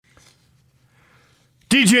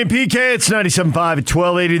DJ and PK, it's 97.5 at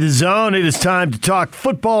 1280 The Zone. It is time to talk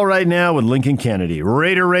football right now with Lincoln Kennedy,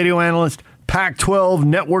 Raider radio analyst, Pac-12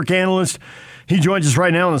 network analyst. He joins us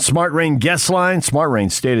right now on the Smart Rain guest line. Smart Rain,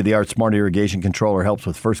 state-of-the-art smart irrigation controller, helps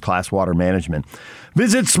with first-class water management.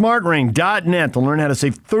 Visit smartrain.net to learn how to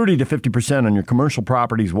save 30 to 50% on your commercial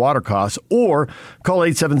property's water costs, or call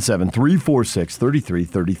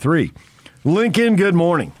 877-346-3333. Lincoln, good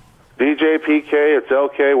morning. DJ, PK, it's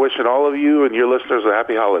LK, wishing all of you and your listeners a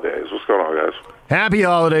happy holidays. What's going on, guys? Happy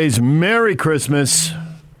holidays. Merry Christmas.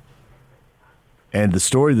 And the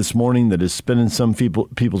story this morning that is spinning some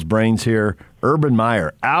people's brains here, Urban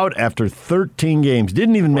Meyer out after 13 games.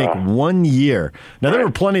 Didn't even make 1 year. Now, there were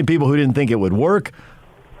plenty of people who didn't think it would work,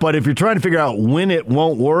 but if you're trying to figure out when it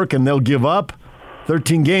won't work and they'll give up,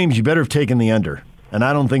 13 games, you better have taken the under. And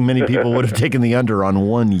I don't think many people would have taken the under on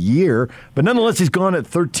 1 year. But nonetheless, he's gone at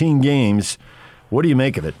 13 games. What do you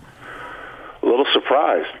make of it? A little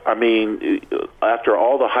surprised. I mean, after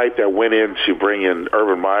all the hype that went into bringing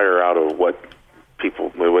Urban Meyer out of what he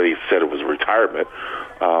said it was retirement,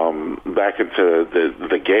 back into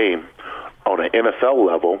the game on an NFL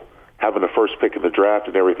level, having the first pick of the draft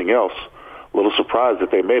and everything else, a little surprised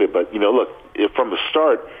that they made it. But, look, from the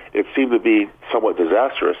start, it seemed to be somewhat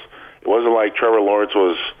disastrous. It wasn't like Trevor Lawrence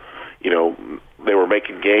was, they were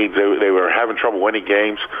making games. They were having trouble winning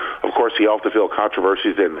games. Of course, the off-the-field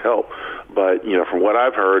controversies didn't help. But, from what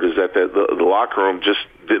I've heard is that the locker room just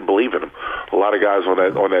didn't believe in him. A lot of guys on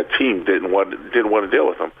that team didn't want to deal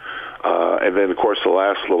with him. And then, of course, the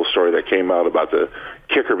last little story that came out about the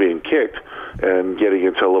kicker being kicked and getting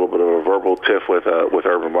into a little bit of a verbal tiff with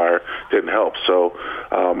Urban Meyer didn't help. So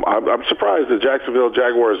I'm surprised the Jacksonville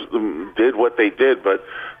Jaguars did what they did, but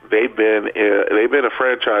they've been a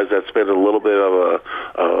franchise that's been a little bit of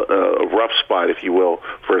a rough spot, if you will,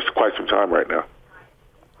 for quite some time right now.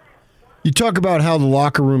 You talk about how the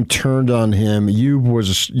locker room turned on him. You were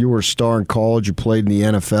a star in college. You played in the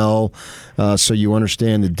NFL, so you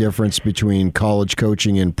understand the difference between college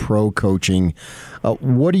coaching and pro coaching.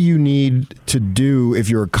 What do you need to do if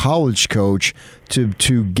you're a college coach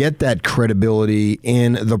to get that credibility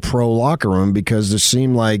in the pro locker room? Because it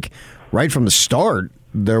seemed like right from the start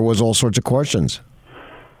there was all sorts of questions.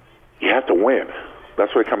 You have to win.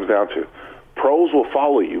 That's what it comes down to. Pros will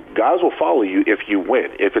follow you. Guys will follow you if you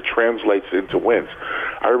win, if it translates into wins.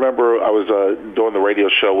 I remember I was doing the radio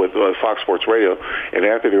show with Fox Sports Radio and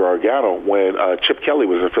Anthony Gargano when Chip Kelly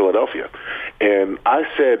was in Philadelphia. And I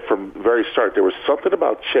said from the very start there was something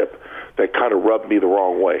about Chip that kind of rubbed me the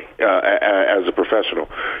wrong way as a professional.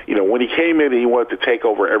 When he came in and he wanted to take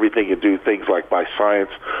over everything and do things like by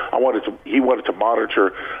science, he wanted to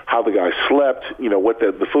monitor how the guys slept, what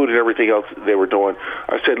the food and everything else they were doing.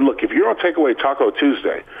 I said, look, if you're on Takeaway Taco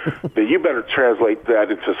Tuesday, then you better translate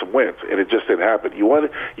that into some wins. And it just didn't happen. You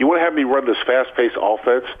want to have me run this fast-paced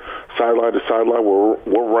offense, sideline to sideline, where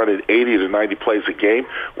we're running 80 to 90 plays a game?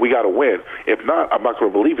 We got to win. If not, I'm not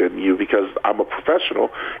going to believe in you because I'm a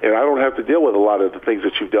professional and I don't have to deal with a lot of the things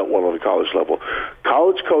that you've dealt with on the college level.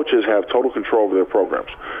 College coaches have total control over their programs.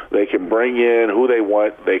 They can bring in who they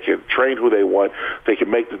want. They can train who they want. They can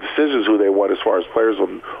make the decisions who they want as far as players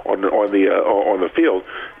on the field.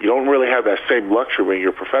 You don't really have that same luxury when you're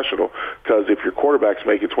a professional because if your quarterback's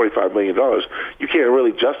making $25 million, you can't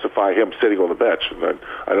really justify him sitting on the bench. And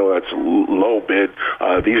I know that's a low bid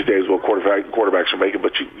these days what quarterbacks are making,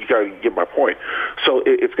 but you got to get my point. So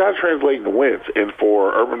it's got to translate into wins. And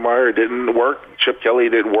for Urban Meyer, it didn't work. Chip Kelly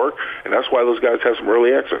didn't work. And that's why those guys have some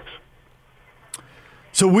early exits.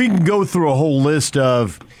 So we can go through a whole list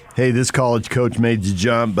of, hey, this college coach made the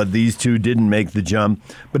jump, but these two didn't make the jump.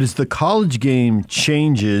 But as the college game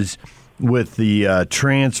changes with the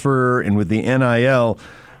transfer and with the NIL,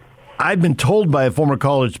 I've been told by a former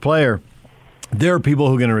college player, there are people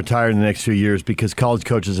who are going to retire in the next few years because college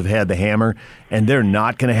coaches have had the hammer, and they're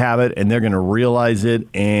not going to have it, and they're going to realize it.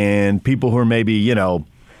 And people who are maybe,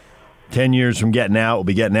 10 years from getting out will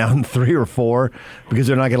be getting out in 3 or 4 because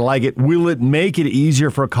they're not going to like it. Will it make it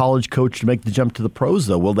easier for a college coach to make the jump to the pros,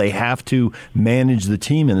 though? Will they have to manage the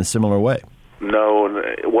team in a similar way? No.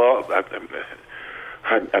 Well,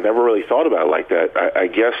 I never really thought about it like that. I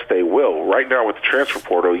guess they will. Right now with the transfer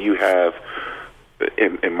portal, you have,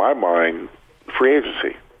 in my mind, free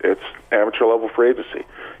agency. It's amateur-level free agency.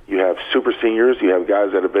 You have super seniors. You have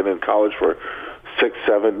guys that have been in college for 6,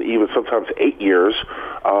 7, even sometimes 8 years,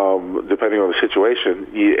 depending on the situation,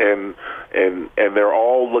 and they're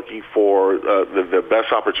all looking for the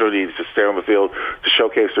best opportunities to stay on the field, to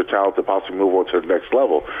showcase their talent, to possibly move on to the next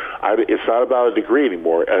level. It's not about a degree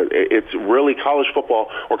anymore. It's really college football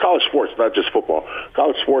or college sports, not just football.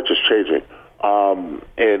 College sports is changing.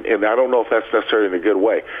 And I don't know if that's necessarily in a good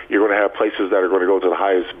way. You're going to have places that are going to go to the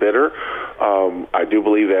highest bidder. I do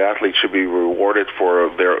believe that athletes should be rewarded for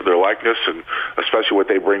their likeness and especially what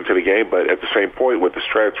they bring to the game. But at the same point, with this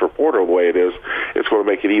transfer portal the way it is, it's going to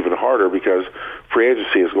make it even harder because free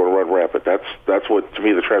agency is going to run rampant. That's what, to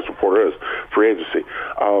me, the transfer portal is, free agency.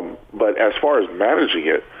 But as far as managing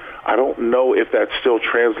it, I don't know if that still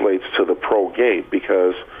translates to the pro game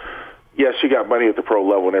because – yes, you got money at the pro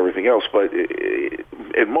level and everything else, but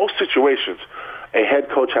in most situations, a head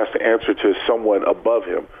coach has to answer to someone above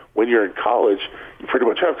him. When you're in college, you pretty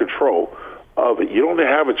much have control of it. You don't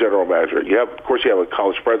have a general manager. Of course, you have a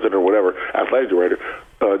college president or whatever, athletic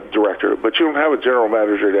director, but you don't have a general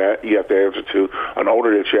manager that you have to answer to, an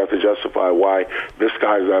owner that you have to justify why this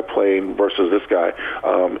guy's not playing versus this guy.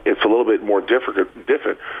 It's a little bit more different.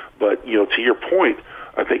 But to your point,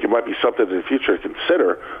 I think it might be something in the future to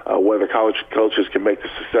consider whether college coaches can make the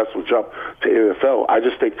successful jump to NFL. I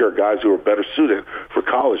just think there are guys who are better suited for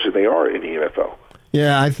college than they are in the NFL.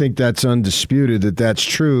 Yeah, I think that's undisputed that that's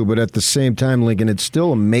true. But at the same time, Lincoln, it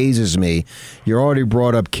still amazes me. You already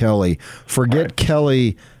brought up Kelly. Forget right.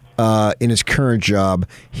 Kelly in his current job.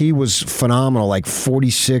 He was phenomenal, like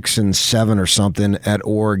 46-7 or something at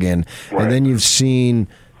Oregon. Right. And then you've seen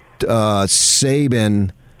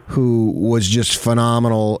Saban, who was just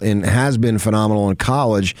phenomenal and has been phenomenal in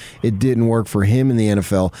college. It didn't work for him in the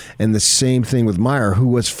NFL. And the same thing with Meyer, who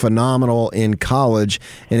was phenomenal in college,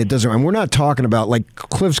 and it doesn't. And we're not talking about like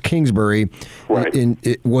Cliff Kingsbury. Right.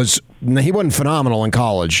 He wasn't phenomenal in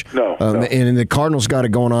college. No. And the Cardinals got it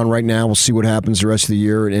going on right now. We'll see what happens the rest of the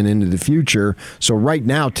year and into the future. So right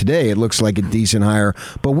now, today, it looks like a decent hire.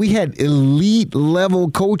 But we had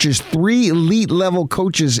elite-level coaches, 3 elite-level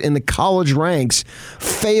coaches in the college ranks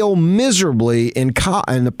fail miserably in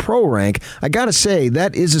the pro rank. I got to say,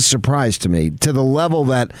 that is a surprise to me, to the level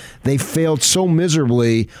that they failed so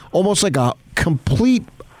miserably, almost like a complete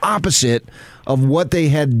opposite of what they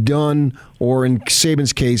had done, or in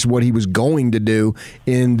Saban's case, what he was going to do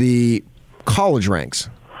in the college ranks.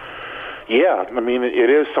 Yeah, I mean, it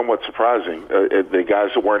is somewhat surprising, the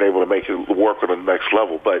guys that weren't able to make it work on the next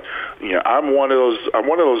level. But I'm one of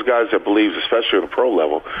those guys that believes, especially at the pro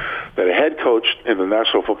level, that a head coach in the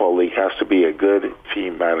National Football League has to be a good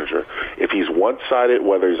team manager. If he's one-sided,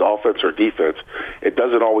 whether he's offense or defense, it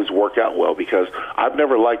doesn't always work out well because I've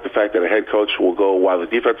never liked the fact that a head coach will go while the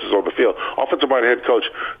defense is on the field. Offensive-minded head coach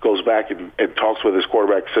goes back and talks with his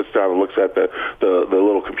quarterback, sits down and looks at the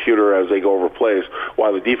little computer as they go over plays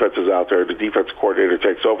while the defense is out there. The defensive coordinator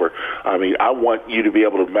takes over. I mean, I want you to be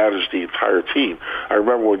able to manage the entire team. I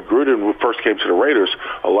remember when Gruden first came to the Raiders,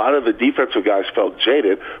 a lot of the defensive guys felt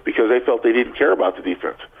jaded because they felt they didn't care about the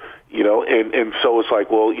defense. And so it's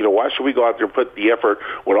like, well, why should we go out there and put the effort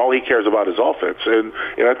when all he cares about is offense? And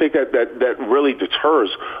I think that really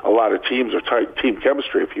deters a lot of teams or team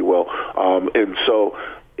chemistry, if you will. And so,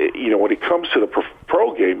 when it comes to the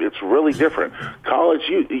pro game, it's really different. College,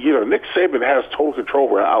 Nick Saban has total control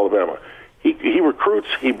over Alabama. He recruits.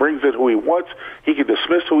 He brings in who he wants. He can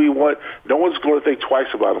dismiss who he wants. No one's going to think twice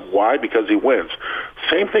about him. Why? Because he wins.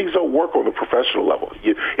 Same things don't work on the professional level.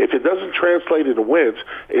 If it doesn't translate into wins,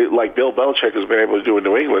 like Bill Belichick has been able to do in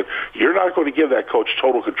New England, you're not going to give that coach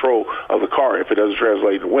total control of the car if it doesn't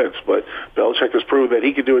translate into wins. But Belichick has proven that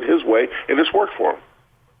he can do it his way, and it's worked for him.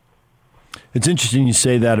 It's interesting you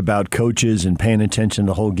say that about coaches and paying attention to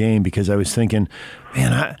the whole game because I was thinking,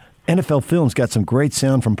 man, NFL Film's got some great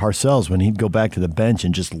sound from Parcells when he'd go back to the bench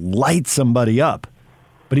and just light somebody up.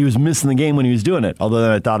 But he was missing the game when he was doing it. Although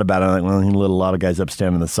then I thought about it, I'm like, well, he let a lot of guys up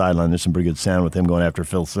standing on the sideline. There's some pretty good sound with him going after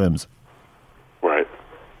Phil Simms. Right.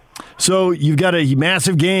 So you've got a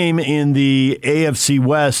massive game in the AFC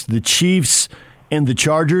West. The Chiefs and the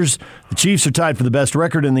Chargers. The Chiefs are tied for the best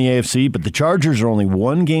record in the AFC, but the Chargers are only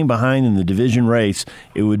one game behind in the division race.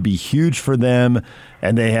 It would be huge for them,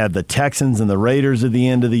 and they have the Texans and the Raiders at the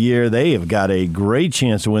end of the year. They have got a great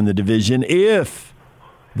chance to win the division if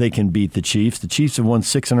they can beat the Chiefs. The Chiefs have won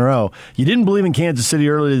 6 in a row. You didn't believe in Kansas City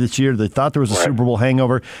earlier this year. They thought there was a Super Bowl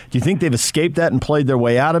hangover. Do you think they've escaped that and played their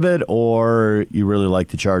way out of it, or you really like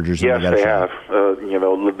the Chargers? Yes, they have.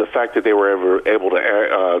 The fact that they were able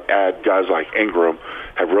to add guys like Ingram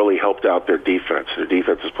have really helped out their defense. Their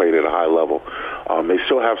defense has played at a high level. They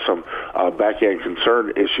still have some back-end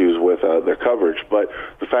concern issues with their coverage, but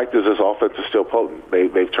the fact is this offense is still potent.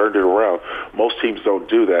 They've turned it around. Most teams don't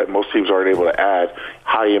do that. Most teams aren't able to add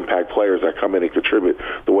high-impact players that come in and contribute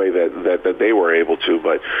the way that they were able to.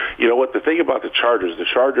 But you know what? The thing about the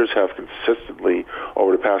Chargers have consistently,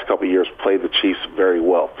 over the past couple of years, played the Chiefs very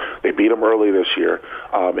well. They beat them early this year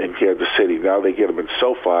in Kansas City. Now they get them in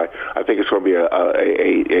SoFi. I think it's going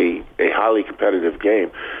to be a highly competitive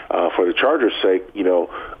game. For the Chargers' sake, you know,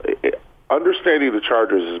 understanding the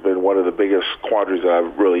Chargers has been one of the biggest quandaries that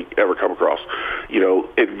I've really ever come across. You know,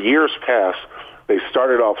 in years past, they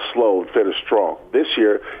started off slow and finished strong. This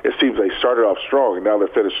year, it seems they started off strong and now they're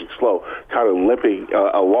finishing slow, kind of limping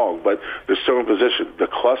along, but they're still in position. The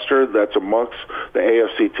cluster that's amongst the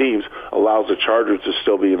AFC teams allows the Chargers to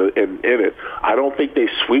still be in it. I don't think they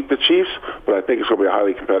sweep the Chiefs, but I think it's going to be a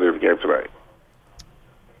highly competitive game tonight.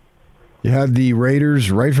 You had the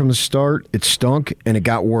Raiders right from the start. It stunk, and it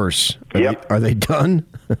got worse. Are they done?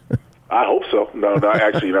 I hope so. No,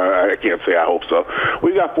 actually, I can't say I hope so.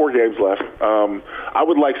 We've got 4 games left. I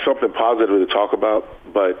would like something positive to talk about,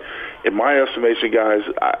 but in my estimation, guys,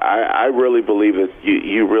 I really believe that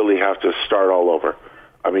you really have to start all over.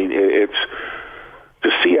 I mean, it's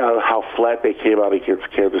to see how flat they came out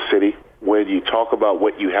against Kansas City when you talk about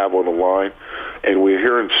what you have on the line, and we're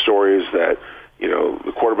hearing stories that, you know,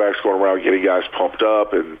 the quarterback's going around getting guys pumped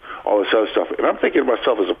up and all this other stuff. And I'm thinking to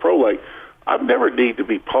myself as a pro, like, I never need to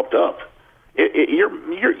be pumped up.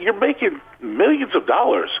 You're making millions of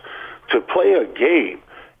dollars to play a game,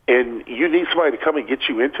 and you need somebody to come and get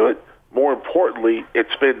you into it. More importantly,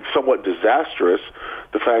 it's been somewhat disastrous,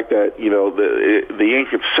 the fact that, you know, the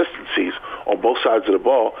inconsistencies on both sides of the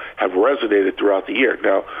ball have resonated throughout the year.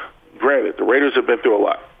 Now, granted, the Raiders have been through a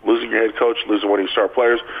lot. Losing your head coach, losing one of your star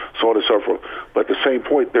players, so on and so forth. But at the same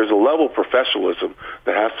point, there's a level of professionalism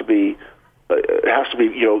that has to be,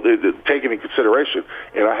 you know, taken in consideration,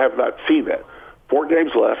 and I have not seen that. 4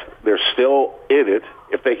 games left. They're still in it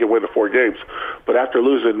if they can win the 4 games. But after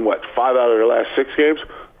losing, 5 out of their last 6 games,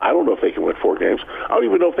 I don't know if they can win 4 games. I don't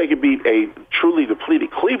even know if they can beat a truly depleted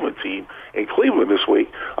Cleveland team in Cleveland this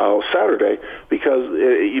week, Saturday, because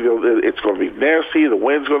you know, it's going to be nasty. The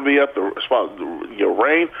wind's going to be up. The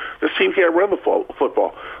rain. This team can't run the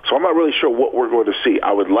football. So I'm not really sure what we're going to see.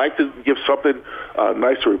 I would like to give something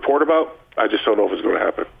nice to report about. I just don't know if it's going to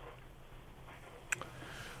happen.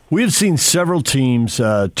 We have seen several teams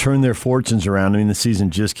turn their fortunes around. I mean, the season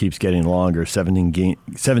just keeps getting longer.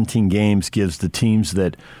 17 games gives the teams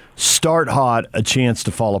that start hot a chance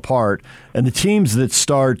to fall apart, and the teams that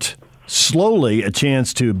start slowly a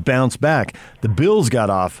chance to bounce back. The Bills got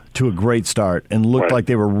off to a great start and looked like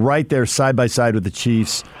they were right there side by side with the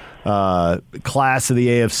Chiefs, class of the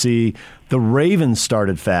AFC. The Ravens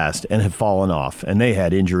started fast and have fallen off, and they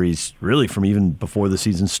had injuries really from even before the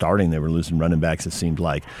season starting. They were losing running backs, it seemed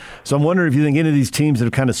like. So I'm wondering if you think any of these teams that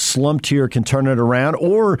have kind of slumped here can turn it around,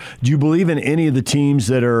 or do you believe in any of the teams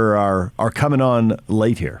that are coming on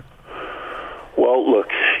late here? Well, look,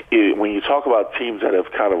 when you talk about teams that have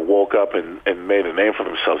kind of woke up and made a name for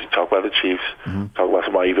themselves, you talk about the Chiefs, talk about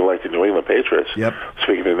somebody even like the New England Patriots,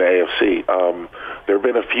 speaking of the AFC, there have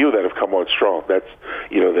been a few that have come on strong. That's,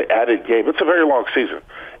 you know, the added game. It's a very long season.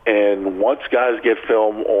 And once guys get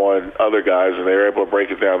film on other guys and they're able to break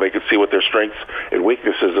it down, they can see what their strengths and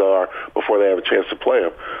weaknesses are before they have a chance to play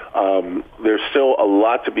them. There's still a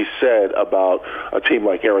lot to be said about a team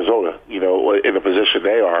like Arizona, you know, in the position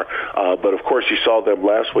they are. But, of course, you saw them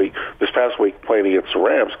this past week playing against the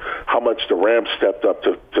Rams, how much the Rams stepped up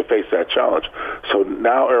to face that challenge. So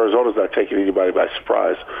now Arizona's not taking anybody by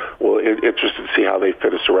surprise. Well, interested to see how they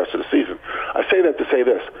finish the rest of the season. I say that to say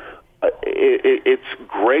this. It's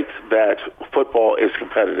great that football is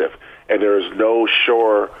competitive, and there is no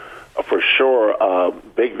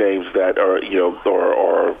big names that are, you know,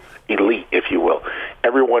 or elite, if you will.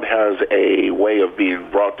 Everyone has a way of being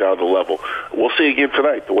brought down to level. We'll see again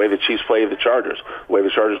tonight the way the Chiefs played the Chargers, the way the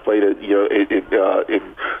Chargers played it, you know,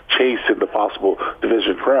 in chase in the possible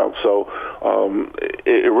division crown. So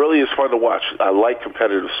it really is fun to watch. I like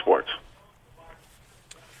competitive sports.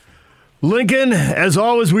 Lincoln, as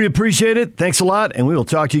always, we appreciate it. Thanks a lot, and we will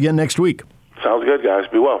talk to you again next week. Sounds good, guys.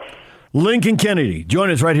 Be well. Lincoln Kennedy,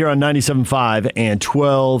 join us right here on 97.5 and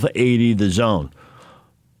 1280 The Zone.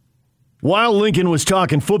 While Lincoln was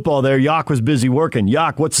talking football there, Yak was busy working.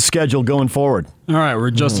 Yak, what's the schedule going forward? All right, we're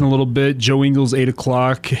adjusting a little bit. Joe Ingles, 8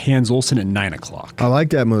 o'clock. Hans Olsen at 9 o'clock. I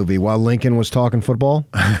like that movie. While Lincoln was talking football.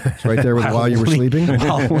 It's right there with While You Were Sleeping.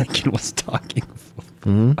 While Lincoln was talking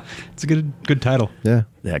football. It's a good title. Yeah.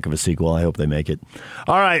 The heck of a sequel. I hope they make it.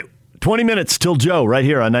 All right, 20 minutes till Joe right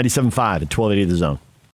here on 97.5 at 1280 The Zone.